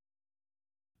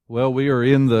Well, we are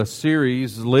in the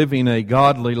series, Living a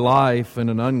Godly Life in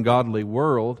an Ungodly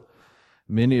World.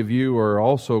 Many of you are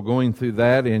also going through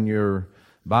that in your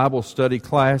Bible study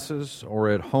classes or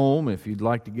at home if you'd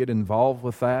like to get involved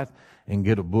with that and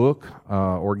get a book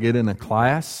or get in a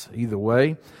class, either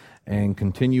way, and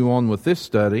continue on with this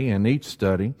study and each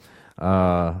study.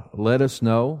 Let us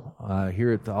know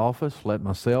here at the office. Let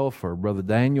myself or Brother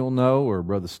Daniel know or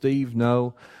Brother Steve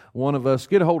know. One of us,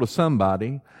 get a hold of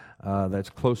somebody that's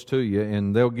close to you,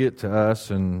 and they'll get to us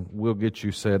and we'll get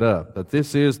you set up. But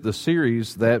this is the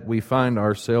series that we find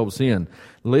ourselves in,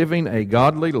 living a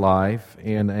godly life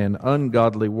in an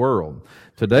ungodly world.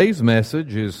 Today's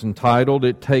message is entitled,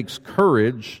 It Takes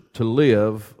Courage to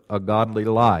Live a Godly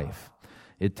Life.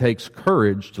 It takes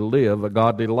courage to live a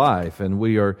godly life. And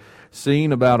we are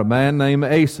seeing about a man named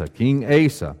Asa, King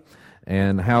Asa,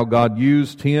 and how God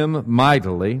used him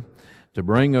mightily to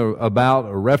bring about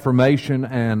a reformation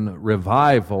and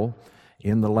revival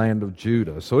in the land of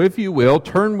Judah. So if you will,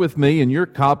 turn with me in your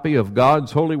copy of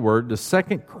God's Holy Word to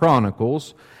 2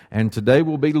 Chronicles, and today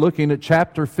we'll be looking at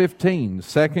chapter 15,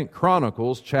 2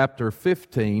 Chronicles chapter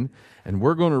 15, and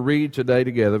we're going to read today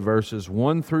together verses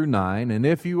 1 through 9, and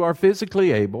if you are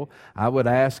physically able, I would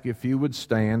ask if you would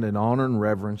stand in honor and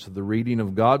reverence of the reading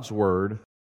of God's Word,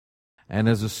 and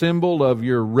as a symbol of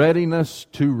your readiness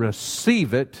to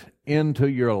receive it into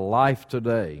your life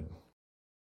today.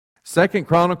 2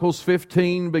 Chronicles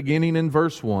 15, beginning in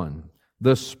verse 1.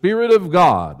 The Spirit of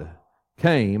God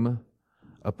came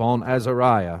upon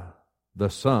Azariah,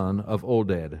 the son of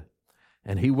Oded,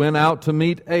 and he went out to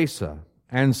meet Asa,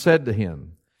 and said to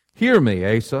him, Hear me,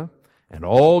 Asa, and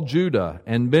all Judah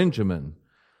and Benjamin.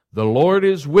 The Lord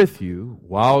is with you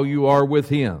while you are with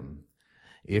him.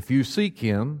 If you seek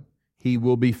him, he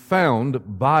will be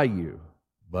found by you.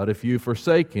 But if you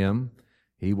forsake him,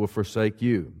 he will forsake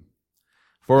you.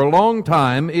 For a long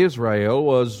time Israel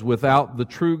was without the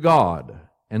true God,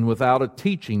 and without a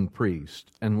teaching priest,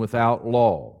 and without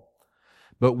law.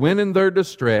 But when in their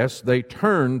distress they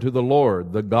turned to the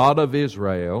Lord, the God of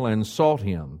Israel, and sought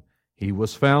him, he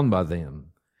was found by them.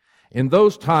 In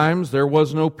those times there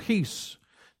was no peace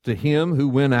to him who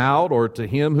went out or to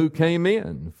him who came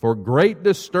in, for great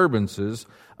disturbances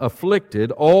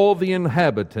afflicted all the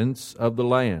inhabitants of the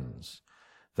lands.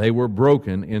 They were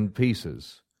broken in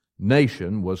pieces.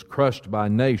 Nation was crushed by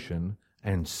nation,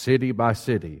 and city by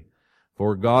city,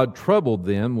 for God troubled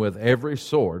them with every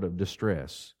sort of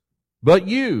distress. But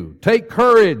you, take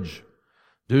courage.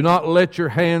 Do not let your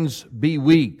hands be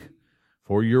weak,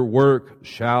 for your work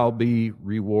shall be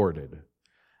rewarded.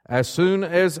 As soon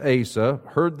as Asa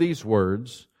heard these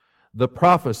words, the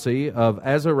prophecy of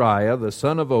Azariah, the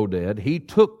son of Oded, he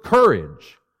took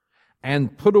courage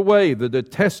and put away the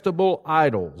detestable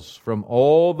idols from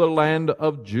all the land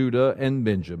of Judah and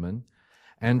Benjamin,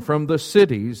 and from the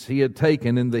cities he had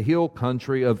taken in the hill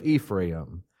country of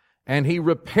Ephraim. And he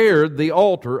repaired the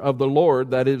altar of the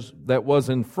Lord that was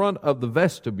in front of the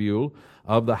vestibule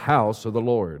of the house of the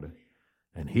Lord.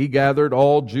 And he gathered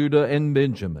all Judah and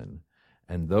Benjamin,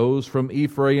 and those from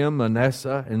Ephraim,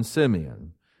 Manasseh, and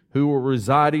Simeon, who were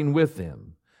residing with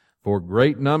them, for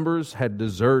great numbers had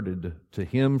deserted to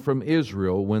him from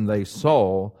Israel when they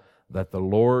saw that the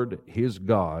Lord his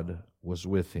God was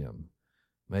with him.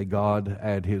 May God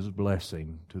add his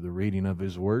blessing to the reading of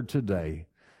his word today.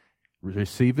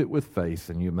 Receive it with faith,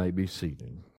 and you may be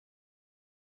seated.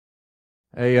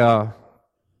 A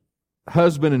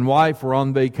husband and wife were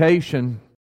on vacation,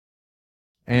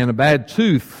 and a bad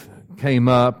tooth came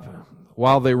up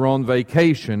while they were on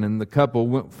vacation, and the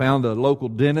couple found a local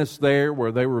dentist there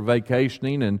where they were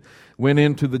vacationing and went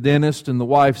into the dentist, and the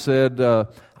wife said, I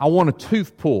want a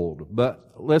tooth pulled,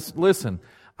 but listen,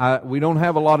 we don't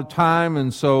have a lot of time,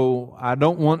 and so I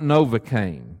don't want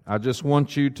Novocaine. I just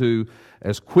want you to,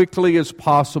 as quickly as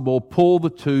possible, pull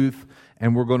the tooth,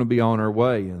 and we're going to be on our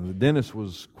way. And the dentist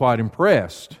was quite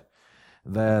impressed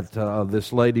that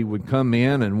this lady would come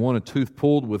in and want a tooth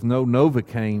pulled with no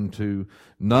Novocaine to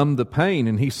numb the pain.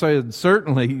 And he said,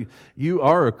 certainly, you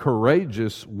are a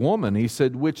courageous woman. He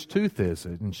said, which tooth is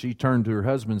it? And she turned to her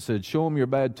husband and said, show him your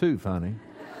bad tooth, honey.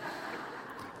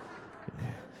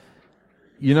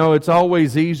 You know, it's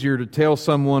always easier to tell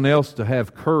someone else to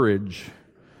have courage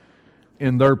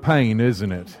in their pain,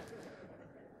 isn't it?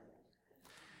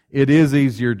 It is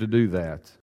easier to do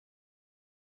that.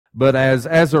 But as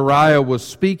Azariah was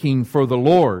speaking for the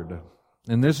Lord,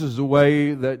 and this is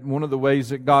one of the ways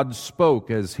that God spoke,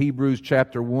 as Hebrews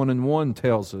chapter 1 and 1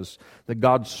 tells us, that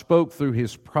God spoke through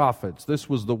His prophets. This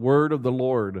was the word of the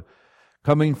Lord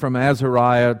coming from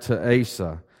Azariah to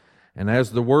Asa. And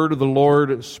as the word of the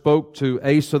Lord spoke to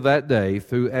Asa that day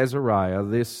through Azariah,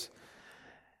 this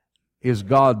is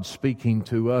God speaking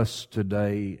to us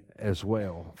today as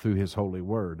well through His holy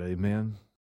word. Amen.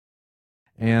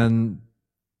 And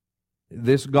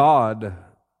this God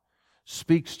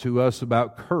speaks to us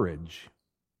about courage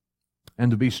and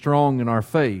to be strong in our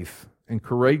faith and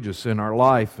courageous in our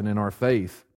life and in our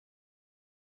faith.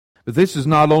 But this is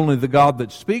not only the God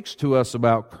that speaks to us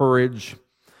about courage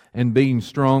and being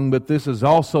strong, but this is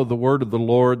also the word of the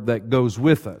Lord that goes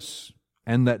with us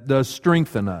and that does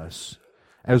strengthen us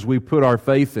as we put our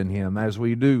faith in Him, as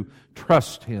we do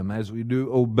trust Him, as we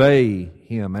do obey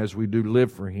Him, as we do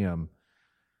live for Him.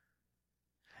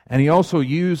 And He also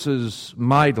uses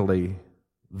mightily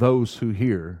those who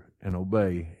hear and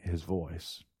obey His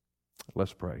voice.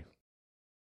 Let's pray.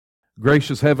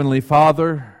 Gracious Heavenly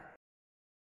Father,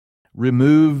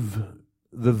 remove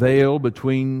the veil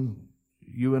between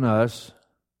You and us.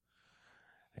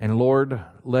 And Lord,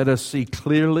 let us see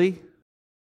clearly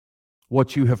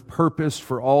what You have purposed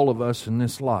for all of us in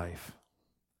this life.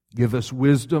 Give us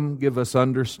wisdom, give us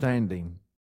understanding.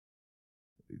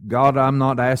 God, I'm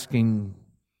not asking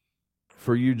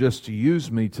for You just to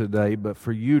use me today, but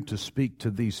for You to speak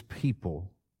to these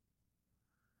people.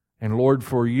 And Lord,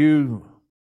 for You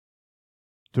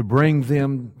to bring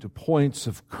them to points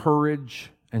of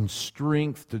courage and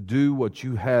strength to do what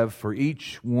You have for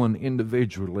each one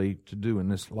individually to do in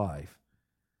this life.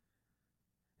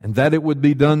 And that it would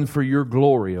be done for Your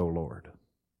glory, O Lord.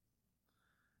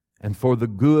 And for the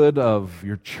good of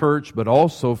Your church, but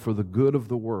also for the good of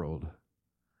the world,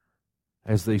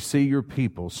 as they see Your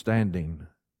people standing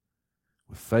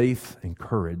with faith and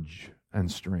courage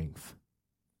and strength.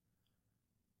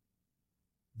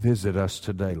 Visit us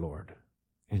today, Lord.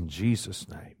 In Jesus'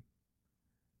 name,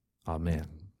 amen.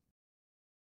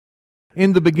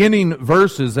 In the beginning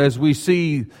verses, as we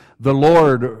see the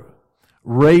Lord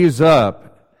raise up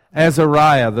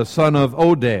Azariah, the son of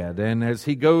Oded, and as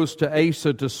he goes to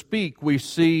Asa to speak, we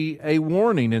see a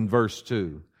warning in verse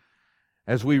 2.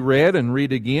 As we read and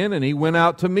read again, and he went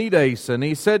out to meet Asa, and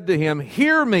he said to him,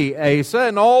 "Hear me, Asa,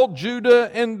 and all Judah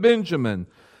and Benjamin.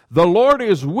 The Lord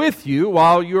is with you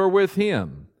while you are with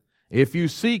Him. If you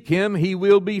seek Him, He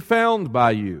will be found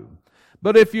by you.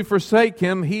 But if you forsake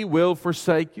Him, He will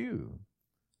forsake you."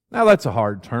 Now that's a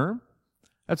hard term.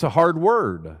 That's a hard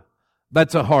word.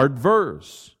 That's a hard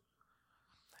verse.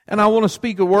 And I want to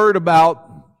speak a word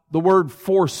about the word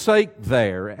forsake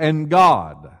there and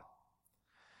God.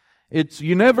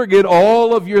 You never get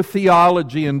all of your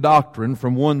theology and doctrine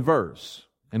from one verse.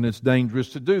 And it's dangerous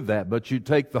to do that. But you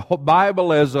take the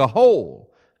Bible as a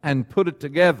whole and put it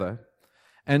together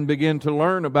and begin to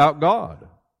learn about God.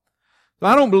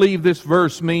 I don't believe this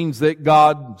verse means that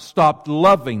God stopped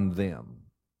loving them.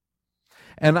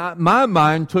 And my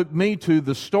mind took me to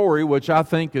the story, which I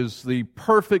think is the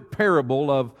perfect parable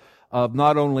of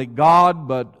not only God,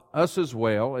 but us as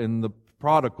well, in the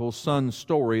prodigal son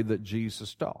story that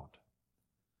Jesus taught.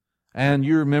 And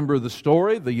you remember the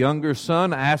story. The younger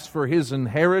son asked for his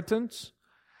inheritance,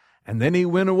 and then he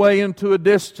went away into a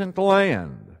distant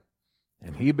land.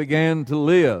 And he began to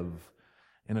live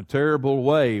in a terrible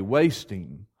way,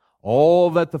 wasting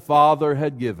all that the Father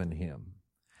had given him.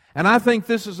 And I think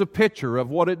this is a picture of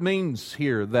what it means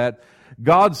here, that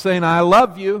God's saying, "I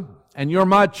love you, and you're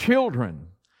my children,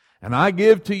 and I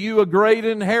give to you a great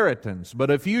inheritance.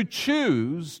 But if you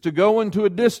choose to go into a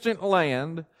distant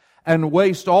land and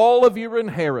waste all of your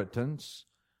inheritance,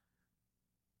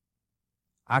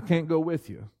 I can't go with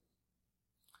you."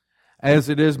 As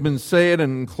it has been said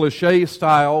in cliche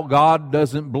style, God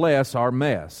doesn't bless our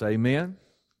mess. Amen?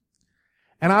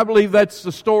 And I believe that's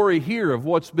the story here of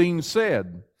what's being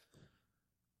said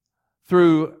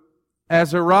through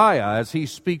Azariah as he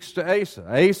speaks to Asa.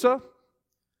 "Asa,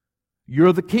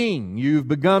 you're the king. You've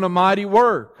begun a mighty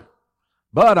work.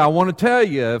 But I want to tell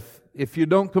you, if you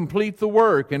don't complete the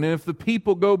work, and if the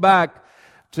people go back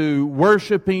to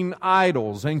worshiping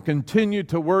idols and continue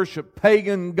to worship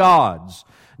pagan gods,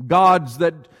 gods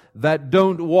that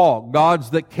don't walk, gods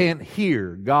that can't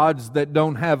hear, gods that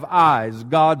don't have eyes,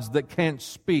 gods that can't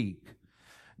speak,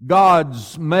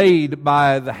 gods made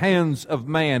by the hands of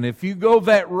man. If you go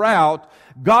that route,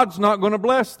 God's not going to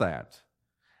bless that.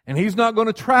 And He's not going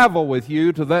to travel with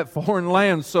you to that foreign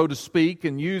land, so to speak,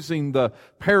 and using the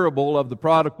parable of the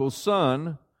prodigal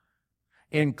son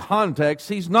in context,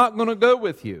 He's not going to go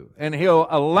with you. And He'll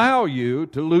allow you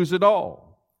to lose it all.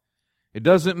 It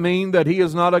doesn't mean that He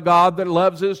is not a God that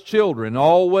loves His children,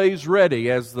 always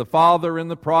ready, as the father in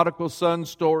the prodigal son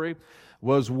story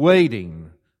was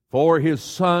waiting for his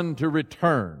son to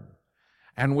return,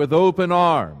 and with open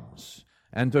arms,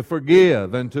 and to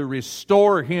forgive, and to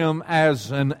restore him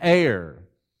as an heir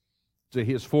to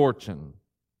his fortune.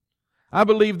 I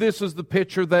believe this is the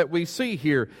picture that we see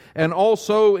here. And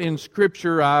also in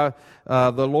Scripture,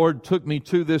 the Lord took me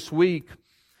to this week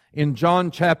in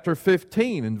John chapter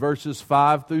 15 in verses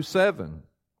 5 through 7.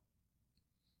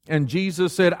 And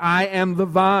Jesus said, I am the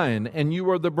vine, and you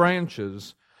are the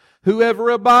branches. Whoever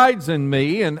abides in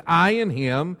me, and I in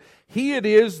him, he it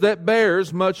is that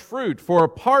bears much fruit. For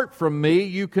apart from me,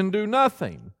 you can do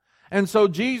nothing. And so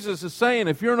Jesus is saying,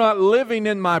 if you're not living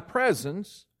in my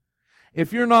presence,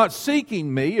 if you're not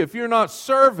seeking me, if you're not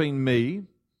serving me,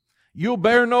 you'll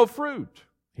bear no fruit.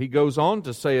 He goes on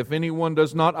to say, if anyone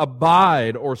does not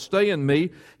abide or stay in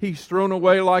me, he's thrown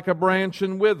away like a branch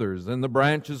and withers, and the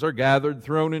branches are gathered,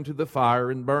 thrown into the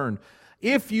fire and burned.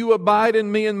 If you abide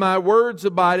in me and my words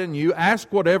abide in you,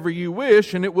 ask whatever you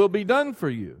wish and it will be done for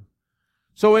you.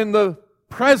 So in the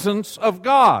presence of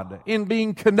God, in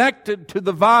being connected to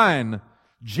the vine,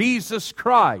 Jesus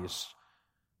Christ,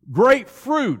 great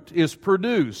fruit is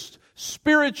produced.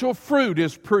 Spiritual fruit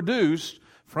is produced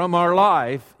from our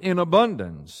life in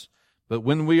abundance. But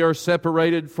when we are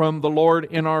separated from the Lord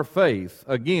in our faith,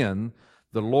 again,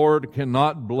 the Lord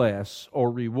cannot bless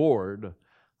or reward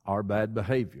our bad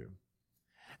behavior.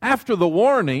 After the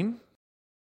warning,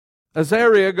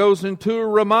 Azariah goes into a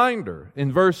reminder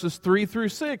in verses 3 through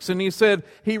 6. And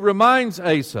he reminds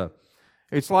Asa.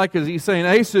 It's like as he's saying,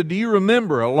 Asa, do you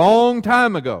remember a long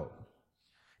time ago,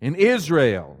 and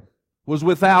Israel was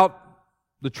without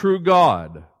the true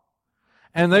God,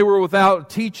 and they were without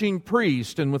teaching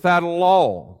priest and without a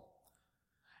law.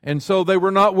 And so they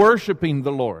were not worshiping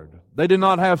the Lord. They did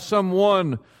not have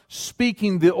someone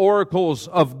speaking the oracles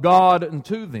of God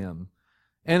unto them.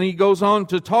 And he goes on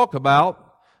to talk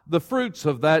about the fruits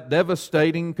of that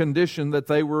devastating condition that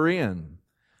they were in.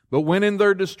 But when in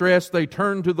their distress they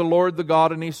turned to the Lord the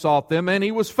God, and He sought them, and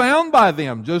He was found by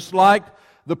them, just like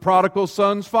the prodigal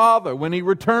son's father. When he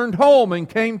returned home and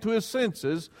came to his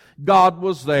senses, God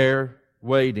was there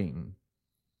waiting.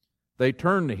 They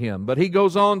turned to Him. But he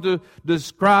goes on to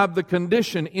describe the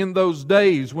condition in those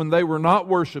days when they were not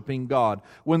worshiping God,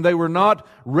 when they were not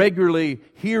regularly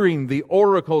hearing the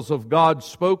oracles of God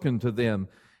spoken to them.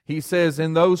 He says,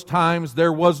 in those times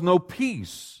there was no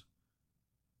peace.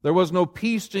 There was no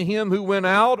peace to him who went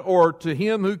out or to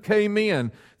him who came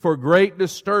in, for great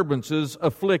disturbances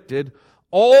afflicted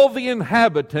all the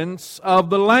inhabitants of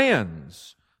the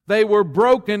lands. They were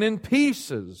broken in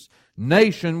pieces.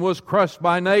 Nation was crushed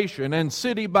by nation, and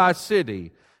city by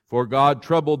city, for God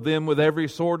troubled them with every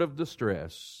sort of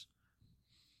distress.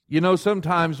 You know,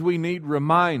 sometimes we need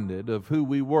reminded of who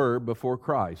we were before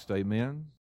Christ. Amen?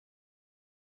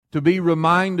 To be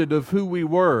reminded of who we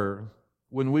were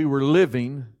when we were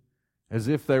living as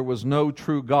if there was no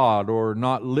true God, or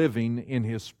not living in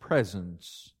His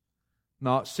presence,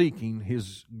 not seeking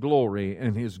His glory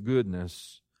and His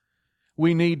goodness.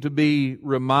 We need to be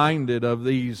reminded of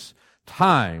these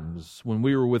times when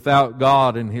we were without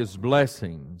God and His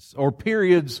blessings, or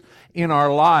periods in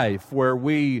our life where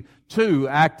we too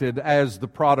acted as the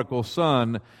prodigal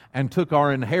son and took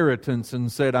our inheritance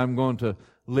and said, I'm going to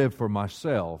live for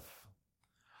myself.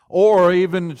 Or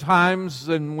even times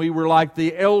when we were like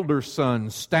the elder son,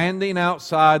 standing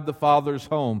outside the Father's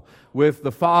home with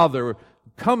the Father,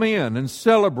 come in and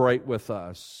celebrate with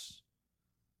us.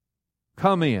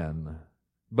 Come in.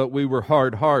 But we were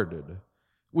hard-hearted.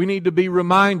 We need to be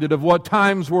reminded of what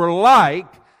times were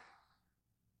like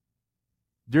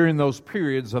during those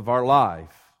periods of our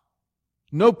life.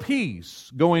 No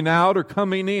peace going out or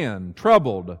coming in,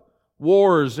 troubled.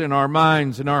 Wars in our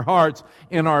minds, in our hearts,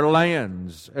 in our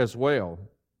lands as well.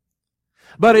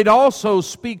 But it also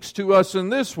speaks to us in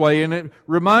this way, and it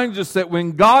reminds us that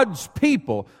when God's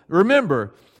people,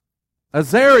 remember,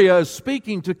 Azariah is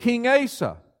speaking to King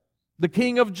Asa, the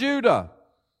king of Judah,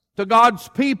 to God's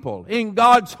people in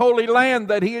God's holy land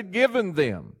that He had given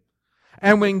them.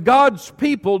 And when God's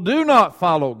people do not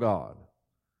follow God,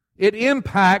 it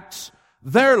impacts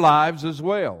their lives as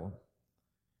well.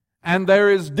 And there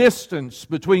is distance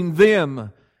between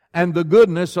them and the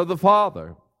goodness of the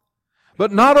Father.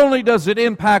 But not only does it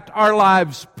impact our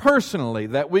lives personally,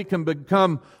 that we can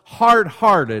become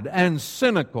hard-hearted and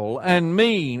cynical and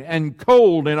mean and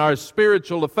cold in our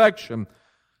spiritual affection,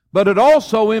 but it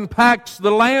also impacts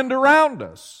the land around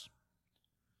us.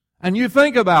 And you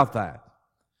think about that.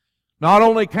 Not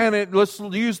only can it, let's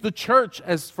use the church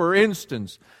as for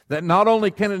instance, that not only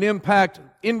can it impact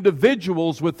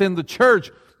individuals within the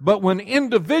church, but when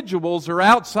individuals are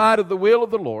outside of the will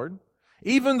of the Lord,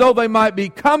 even though they might be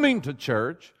coming to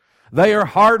church, they are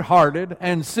hard-hearted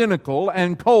and cynical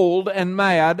and cold and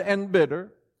mad and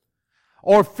bitter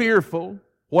or fearful,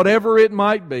 whatever it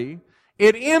might be.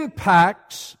 It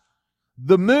impacts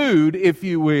the mood, if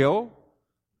you will,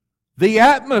 the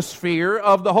atmosphere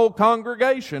of the whole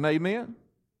congregation. Amen?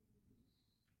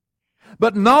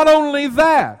 But not only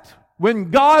that,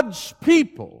 when God's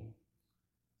people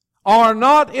are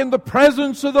not in the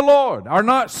presence of the Lord, are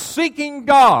not seeking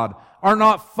God, are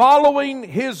not following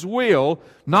His will,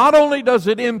 not only does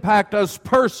it impact us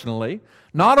personally,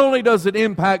 not only does it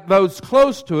impact those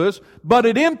close to us, but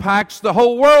it impacts the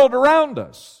whole world around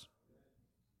us.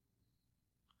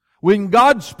 When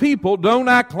God's people don't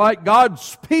act like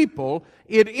God's people,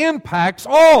 it impacts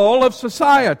all of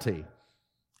society.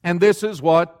 And this is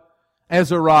what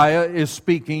Azariah is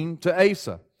speaking to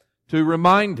Asa, to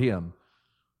remind him.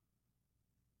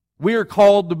 We are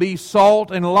called to be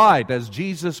salt and light, as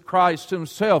Jesus Christ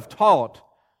Himself taught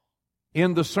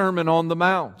in the Sermon on the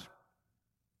Mount.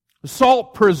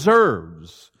 Salt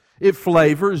preserves. It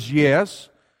flavors, yes,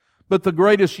 but the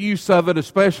greatest use of it,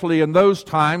 especially in those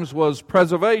times, was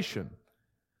preservation.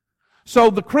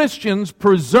 So the Christians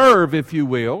preserve, if you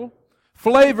will,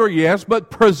 flavor, yes,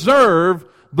 but preserve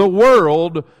the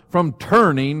world from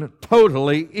turning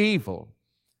totally evil.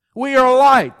 We are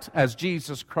light, as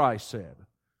Jesus Christ said.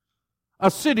 A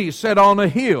city set on a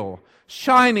hill,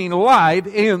 shining light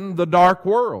in the dark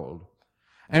world.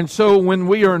 And so when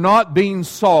we are not being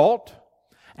salt,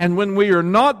 and when we are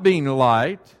not being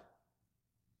light,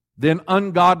 then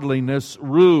ungodliness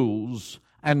rules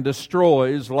and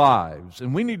destroys lives.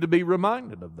 And we need to be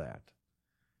reminded of that.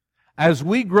 As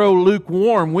we grow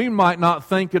lukewarm, we might not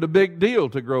think it a big deal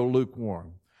to grow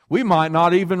lukewarm. We might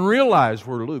not even realize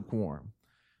we're lukewarm,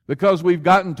 because we've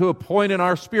gotten to a point in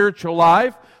our spiritual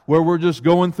life where we're just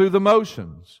going through the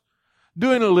motions,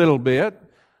 doing a little bit,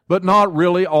 but not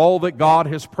really all that God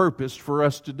has purposed for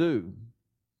us to do.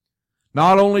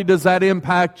 Not only does that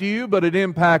impact you, but it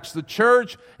impacts the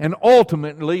church, and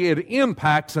ultimately it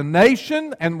impacts a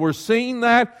nation, and we're seeing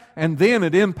that, and then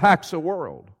it impacts a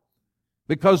world.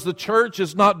 Because the church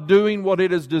is not doing what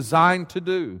it is designed to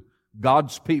do,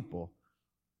 God's people,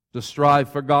 to strive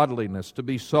for godliness, to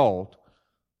be salt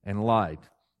and light.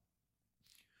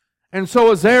 And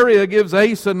so Azariah gives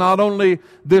Asa not only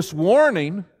this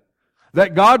warning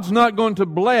that God's not going to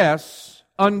bless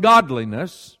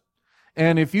ungodliness,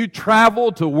 and if you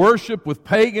travel to worship with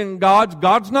pagan gods,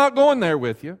 God's not going there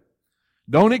with you.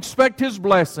 Don't expect His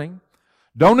blessing.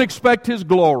 Don't expect His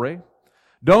glory.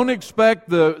 Don't expect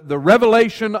the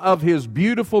revelation of His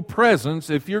beautiful presence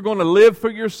if you're going to live for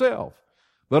yourself.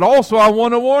 But also I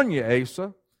want to warn you,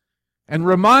 Asa, and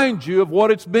remind you of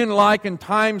what it's been like in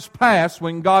times past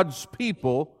when God's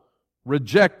people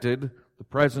rejected the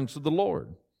presence of the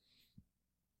Lord.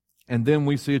 And then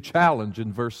we see a challenge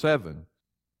in verse 7.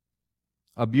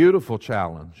 A beautiful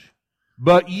challenge.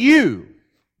 But you're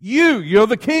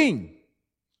the king.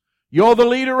 You're the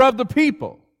leader of the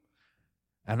people.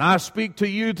 And I speak to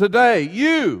you today.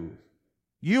 You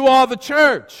are the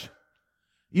church.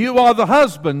 You are the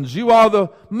husbands. You are the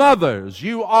mothers.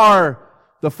 You are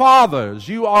the fathers.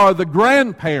 You are the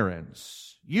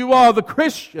grandparents. You are the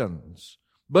Christians.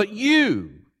 But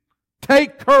you,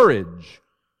 take courage.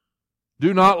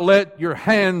 Do not let your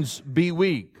hands be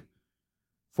weak,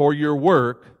 for your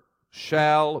work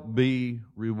shall be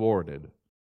rewarded.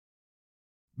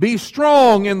 Be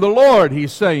strong in the Lord,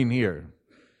 he's saying here.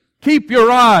 Keep your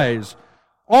eyes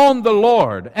on the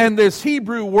Lord. And this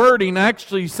Hebrew wording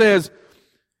actually says,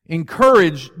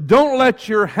 encourage, don't let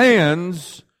your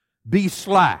hands be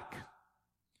slack.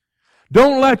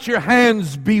 Don't let your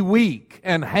hands be weak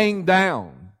and hang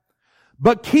down.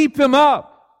 But keep them up.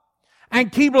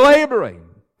 And keep laboring.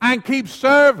 And keep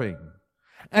serving.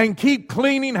 And keep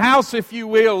cleaning house, if you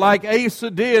will, like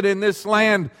Asa did in this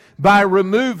land by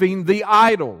removing the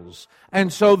idols.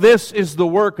 And so this is the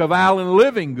work of Alan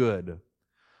Livingood.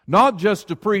 Not just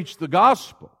to preach the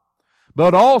gospel,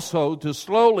 but also to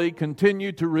slowly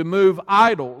continue to remove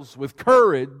idols with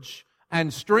courage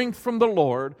and strength from the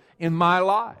Lord in my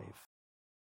life.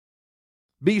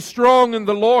 Be strong in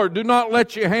the Lord. Do not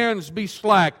let your hands be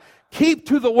slack. Keep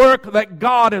to the work that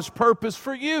God has purposed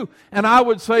for you. And I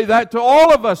would say that to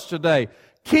all of us today.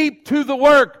 Keep to the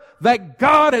work that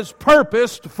God has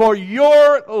purposed for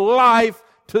your life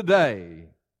today.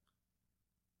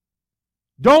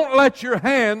 Don't let your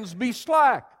hands be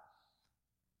slack.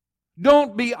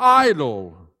 Don't be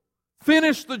idle.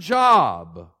 Finish the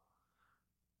job,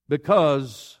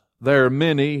 because there are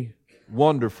many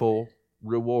wonderful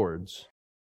rewards.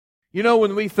 You know,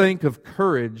 when we think of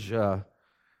courage,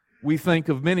 we think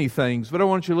of many things, but I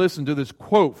want you to listen to this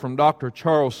quote from Dr.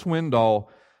 Charles Swindoll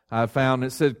I found.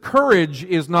 It said, courage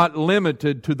is not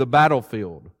limited to the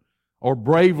battlefield or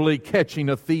bravely catching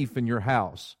a thief in your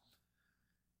house.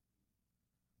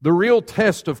 The real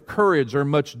test of courage are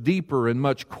much deeper and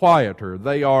much quieter.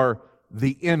 They are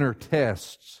the inner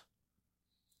tests,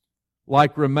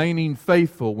 like remaining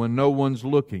faithful when no one's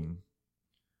looking,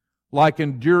 like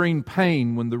enduring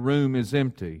pain when the room is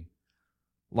empty,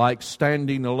 like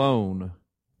standing alone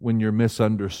when you're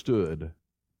misunderstood.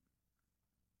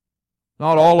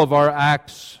 Not all of our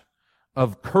acts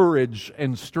of courage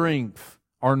and strength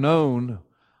are known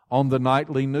on the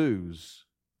nightly news,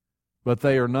 but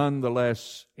they are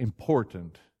nonetheless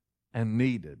important and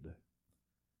needed.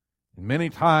 And many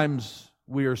times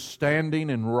we are standing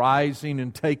and rising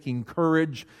and taking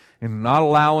courage and not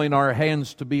allowing our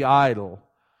hands to be idle,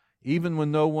 even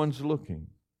when no one's looking,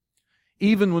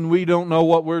 even when we don't know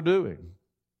what we're doing.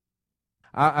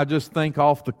 I just think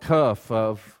off the cuff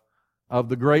of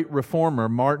the great reformer,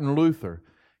 Martin Luther.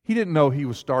 He didn't know he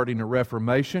was starting a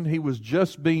reformation. He was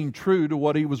just being true to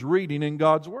what he was reading in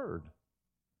God's Word.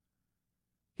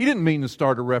 He didn't mean to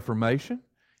start a reformation.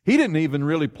 He didn't even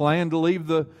really plan to leave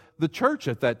the church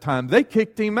at that time. They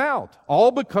kicked him out,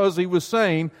 all because he was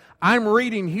saying, I'm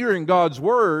reading here in God's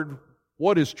Word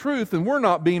what is truth, and we're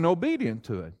not being obedient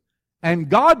to it. And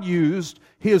God used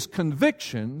his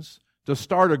convictions to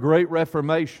start a great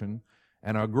reformation,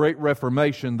 and a great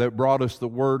reformation that brought us the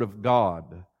Word of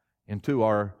God into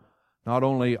our, not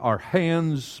only our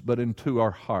hands, but into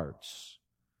our hearts.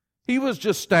 He was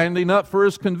just standing up for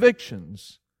his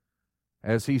convictions.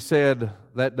 As he said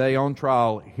that day on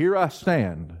trial, here I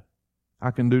stand, I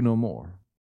can do no more.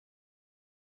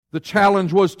 The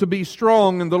challenge was to be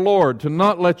strong in the Lord, to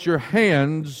not let your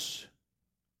hands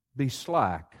be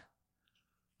slack.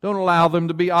 Don't allow them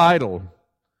to be idle.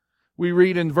 We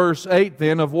read in verse 8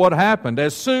 then of what happened.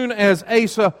 As soon as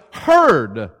Asa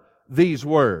heard these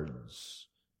words.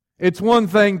 It's one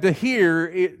thing to hear,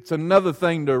 it's another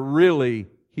thing to really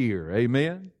hear.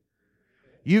 Amen?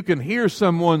 You can hear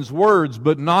someone's words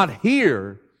but not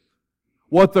hear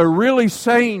what they're really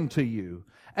saying to you.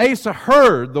 Asa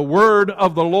heard the word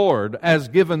of the Lord as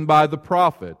given by the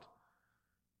prophet,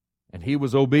 and he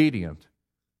was obedient.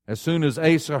 As soon as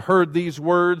Asa heard these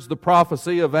words, the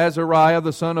prophecy of Azariah,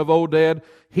 the son of Oded,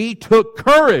 he took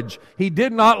courage. He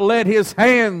did not let his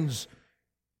hands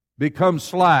become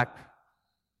slack,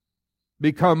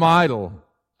 become idle.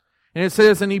 And it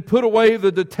says, and he put away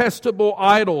the detestable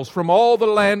idols from all the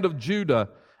land of Judah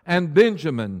and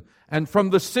Benjamin, and from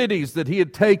the cities that he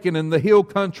had taken in the hill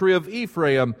country of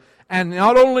Ephraim. And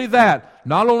not only that,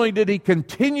 not only did he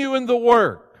continue in the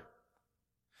work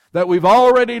that we've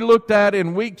already looked at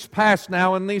in weeks past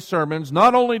now in these sermons,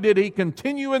 not only did he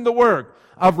continue in the work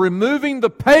of removing the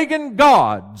pagan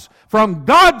gods from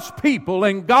God's people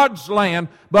and God's land,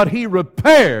 but he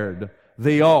repaired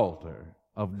the altar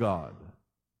of God.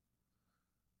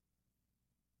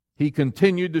 He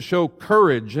continued to show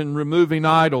courage in removing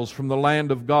idols from the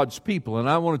land of God's people. And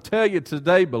I want to tell you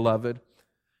today, beloved,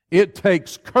 it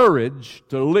takes courage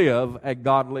to live a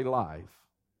godly life.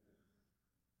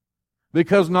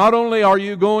 Because not only are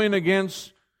you going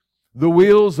against the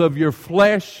wills of your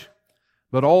flesh,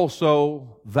 but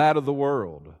also that of the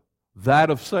world, that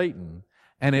of Satan.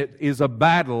 And it is a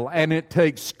battle, and it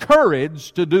takes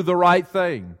courage to do the right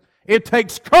thing. It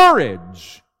takes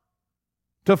courage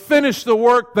to finish the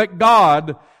work that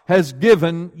God has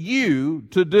given you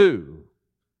to do.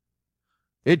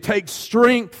 It takes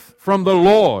strength from the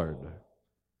Lord.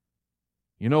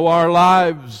 You know, our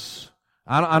lives,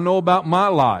 I know about my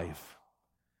life.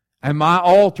 And my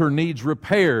altar needs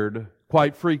repaired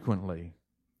quite frequently.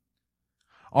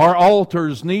 Our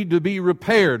altars need to be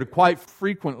repaired quite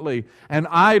frequently, and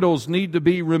idols need to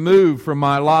be removed from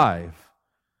my life.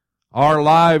 Our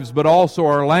lives, but also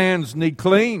our lands, need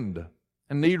cleaned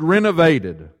and need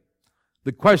renovated.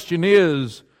 The question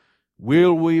is,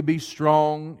 will we be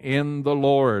strong in the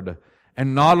Lord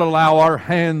and not allow our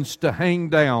hands to hang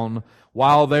down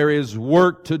while there is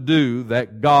work to do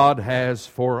that God has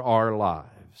for our lives?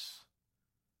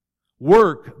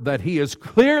 Work that He has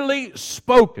clearly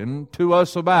spoken to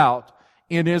us about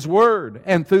in His Word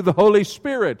and through the Holy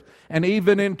Spirit, and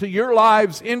even into your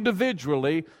lives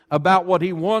individually about what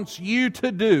He wants you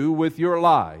to do with your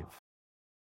life.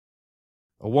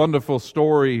 A wonderful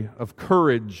story of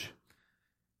courage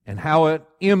and how it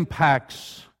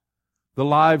impacts the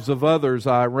lives of others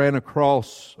I ran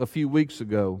across a few weeks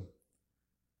ago.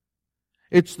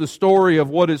 It's the story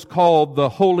of what is called the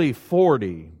Holy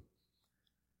 40.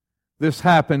 This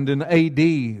happened in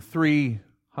AD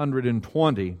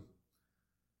 320.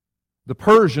 The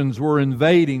Persians were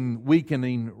invading,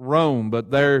 weakening Rome,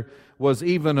 but there was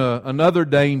even another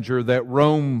danger that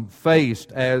Rome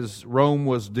faced as Rome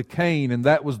was decaying, and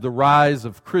that was the rise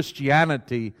of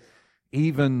Christianity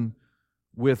even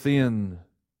within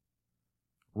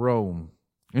Rome.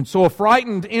 And so a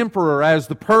frightened emperor, as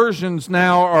the Persians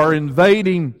now are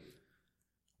invading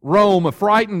Rome, a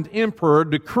frightened emperor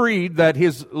decreed that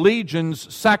his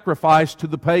legions sacrifice to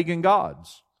the pagan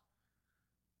gods.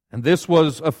 And this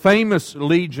was a famous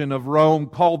legion of Rome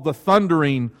called the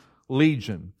Thundering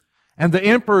Legion. And the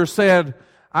emperor said,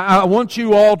 I want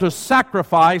you all to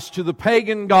sacrifice to the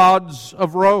pagan gods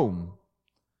of Rome.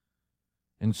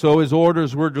 And so his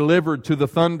orders were delivered to the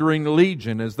Thundering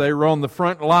Legion as they were on the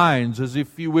front lines, as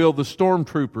if you will, the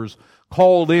stormtroopers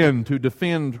called in to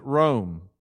defend Rome.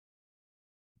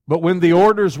 But when the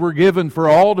orders were given for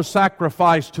all to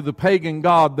sacrifice to the pagan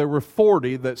god, there were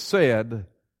 40 that said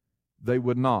they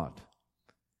would not.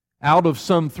 Out of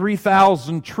some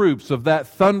 3,000 troops of that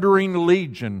Thundering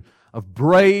Legion of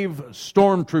brave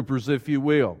stormtroopers, if you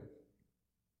will,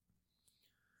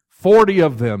 40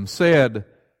 of them said,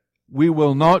 we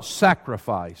will not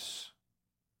sacrifice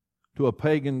to a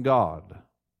pagan god.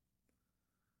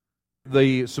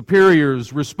 The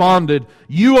superiors responded,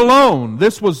 you alone.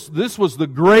 This was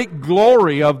the great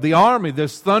glory of the army,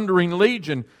 this Thundering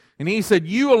Legion. And he said,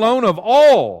 you alone of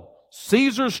all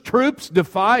Caesar's troops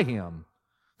defy him.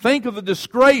 Think of the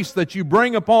disgrace that you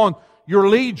bring upon your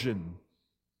legion,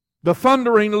 the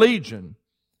Thundering Legion.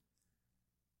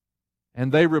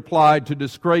 And they replied, to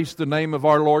disgrace the name of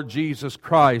our Lord Jesus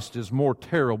Christ is more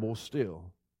terrible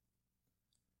still.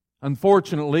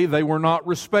 Unfortunately, they were not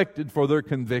respected for their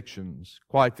convictions.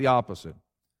 Quite the opposite.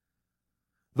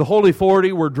 The Holy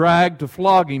 40 were dragged to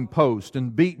flogging posts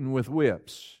and beaten with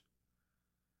whips.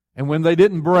 And when they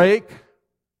didn't break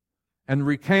and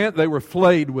recant, they were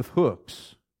flayed with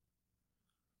hooks.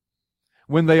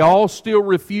 When they all still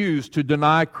refused to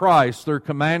deny Christ, their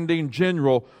commanding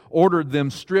general ordered them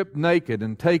stripped naked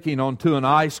and taken onto an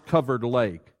ice-covered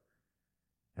lake.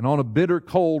 And on a bitter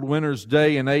cold winter's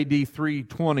day in AD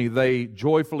 320, they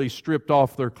joyfully stripped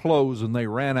off their clothes and they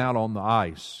ran out on the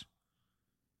ice.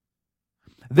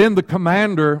 Then the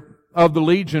commander of the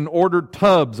legion ordered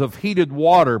tubs of heated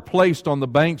water placed on the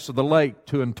banks of the lake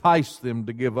to entice them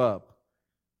to give up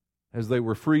as they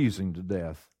were freezing to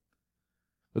death.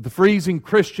 But the freezing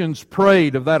Christians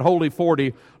prayed of that Holy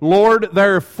 40, Lord,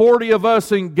 there are 40 of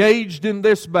us engaged in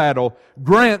this battle.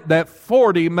 Grant that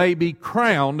 40 may be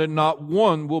crowned and not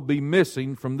one will be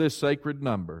missing from this sacred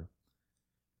number.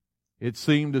 It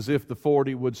seemed as if the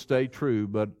 40 would stay true,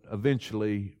 but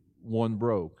eventually one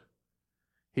broke.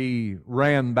 He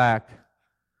ran back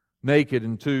naked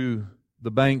into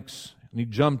the banks and he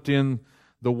jumped in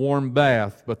the warm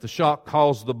bath, but the shock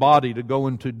caused the body to go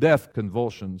into death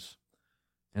convulsions.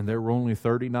 And there were only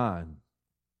 39.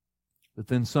 But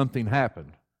then something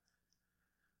happened.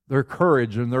 Their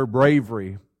courage and their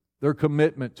bravery, their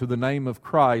commitment to the name of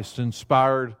Christ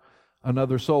inspired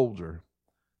another soldier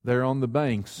there on the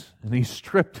banks. And he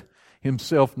stripped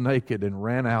himself naked and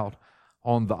ran out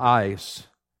on the ice.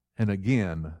 And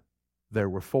again, there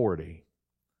were 40.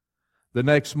 The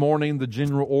next morning, the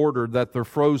general ordered that their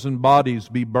frozen bodies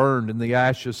be burned and the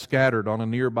ashes scattered on a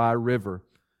nearby river.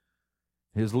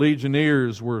 His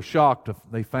legionnaires were shocked if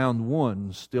they found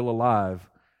one still alive.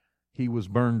 He was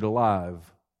burned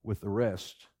alive with the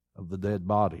rest of the dead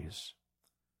bodies.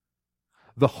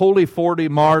 The Holy 40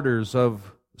 martyrs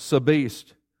of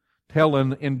Sebaste tell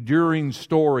an enduring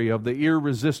story of the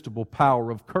irresistible power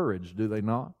of courage, do they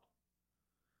not?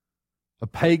 A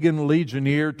pagan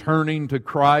legionnaire turning to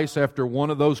Christ after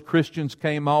one of those Christians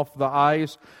came off the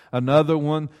ice. Another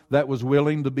one that was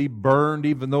willing to be burned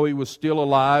even though he was still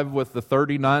alive with the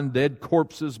 39 dead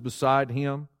corpses beside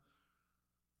him.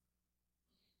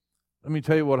 Let me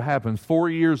tell you what happened. 4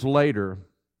 years later,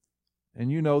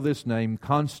 and you know this name,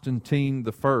 Constantine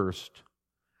I,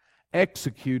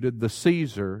 executed the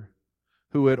Caesar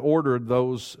who had ordered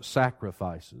those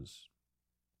sacrifices.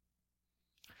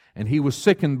 And he was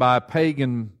sickened by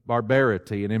pagan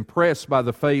barbarity and impressed by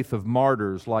the faith of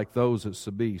martyrs like those at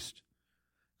Sebaste.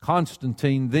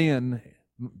 Constantine then,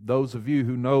 those of you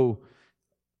who know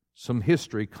some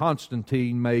history,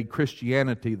 Constantine made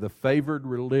Christianity the favored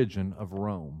religion of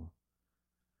Rome.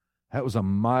 That was a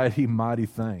mighty, mighty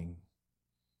thing.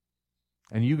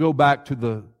 And you go back to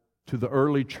the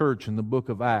early church in the book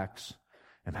of Acts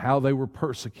and how they were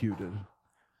persecuted.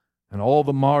 And all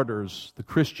the martyrs, the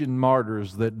Christian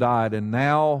martyrs that died. And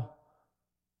now,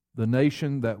 the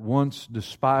nation that once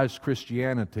despised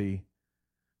Christianity,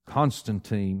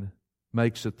 Constantine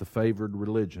makes it the favored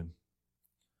religion.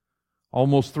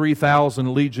 Almost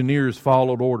 3,000 legionnaires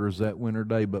followed orders that winter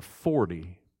day, but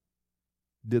 40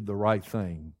 did the right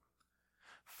thing.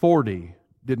 40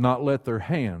 did not let their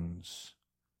hands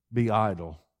be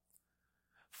idle.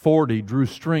 40 drew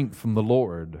strength from the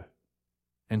Lord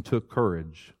and took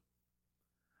courage.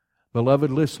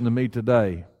 Beloved, listen to me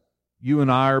today. You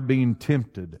and I are being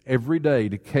tempted every day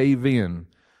to cave in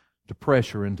to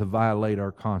pressure and to violate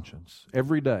our conscience.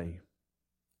 Every day,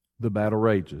 the battle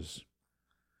rages.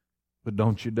 But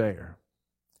don't you dare.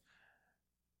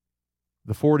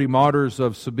 The 40 martyrs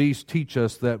of Sabis teach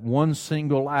us that one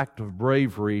single act of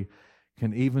bravery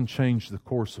can even change the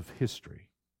course of history.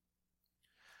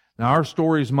 Now, our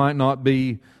stories might not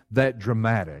be that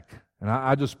dramatic. And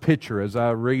I just picture, as I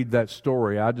read that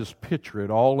story, I just picture it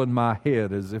all in my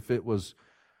head as if it was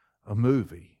a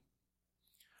movie.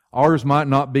 Ours might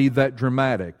not be that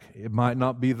dramatic. It might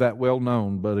not be that well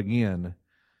known. But again,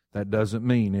 that doesn't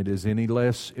mean it is any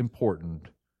less important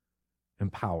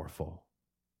and powerful.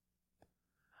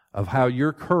 Of how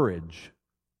your courage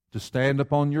to stand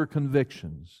upon your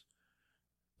convictions,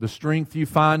 the strength you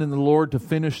find in the Lord to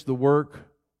finish the work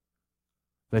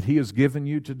that He has given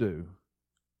you to do,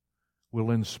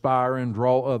 will inspire and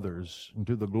draw others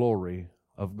into the glory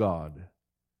of God.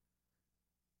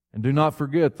 And do not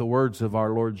forget the words of our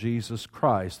Lord Jesus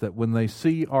Christ, that when they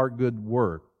see our good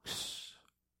works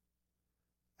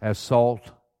as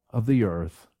salt of the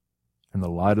earth and the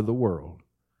light of the world,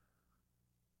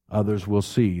 others will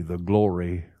see the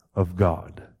glory of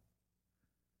God.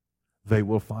 They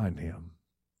will find Him.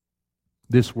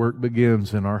 This work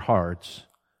begins in our hearts.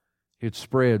 It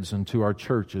spreads into our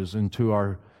churches, into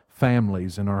our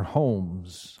families, in our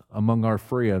homes, among our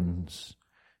friends,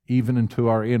 even into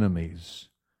our enemies,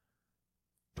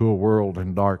 to a world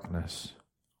in darkness.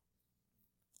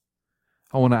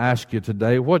 I want to ask you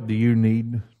today, what do you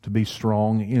need to be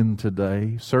strong in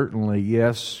today? Certainly,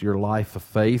 yes, your life of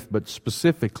faith, but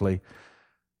specifically,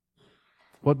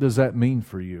 what does that mean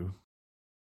for you?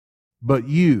 But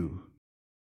you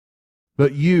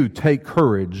take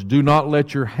courage. Do not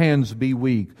let your hands be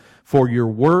weak, for your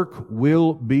work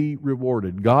will be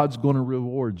rewarded. God's going to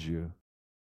reward you.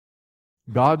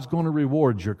 God's going to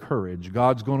reward your courage.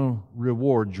 God's going to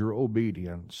reward your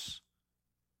obedience.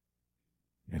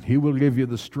 And He will give you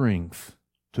the strength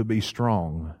to be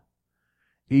strong,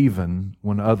 even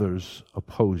when others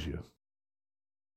oppose you.